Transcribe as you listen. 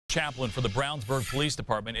Chaplain for the Brownsburg Police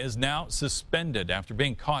Department is now suspended after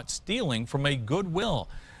being caught stealing from a Goodwill.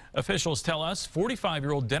 Officials tell us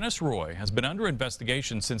 45-year-old Dennis Roy has been under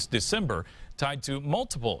investigation since December, tied to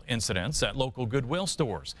multiple incidents at local Goodwill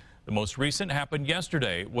stores. The most recent happened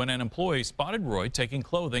yesterday when an employee spotted Roy taking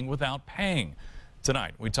clothing without paying.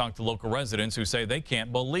 Tonight, we talked to local residents who say they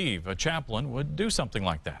can't believe a chaplain would do something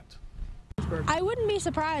like that. I wouldn't be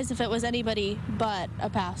surprised if it was anybody but a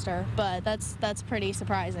pastor, but that's pretty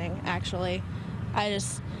surprising, actually. I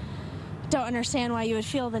just don't understand why you would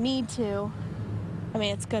feel the need to. I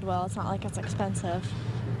mean, it's Goodwill. It's not like it's expensive.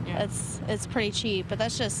 Yeah. It's pretty cheap, but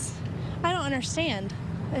that's just, I don't understand.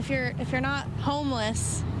 If you're not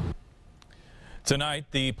homeless. Tonight,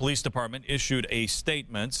 the police department issued a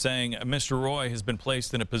statement saying Mr. Roy has been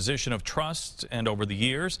placed in a position of trust and over the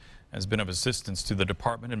years has been of assistance to the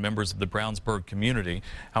department and members of the Brownsburg community.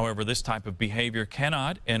 However, this type of behavior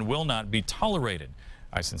cannot and will not be tolerated.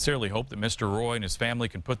 I sincerely hope that Mr. Roy and his family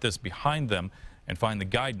can put this behind them and find the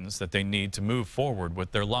guidance that they need to move forward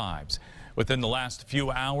with their lives. Within the last few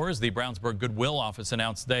hours, the Brownsburg Goodwill office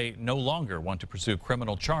announced they no longer want to pursue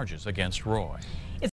criminal charges against Roy.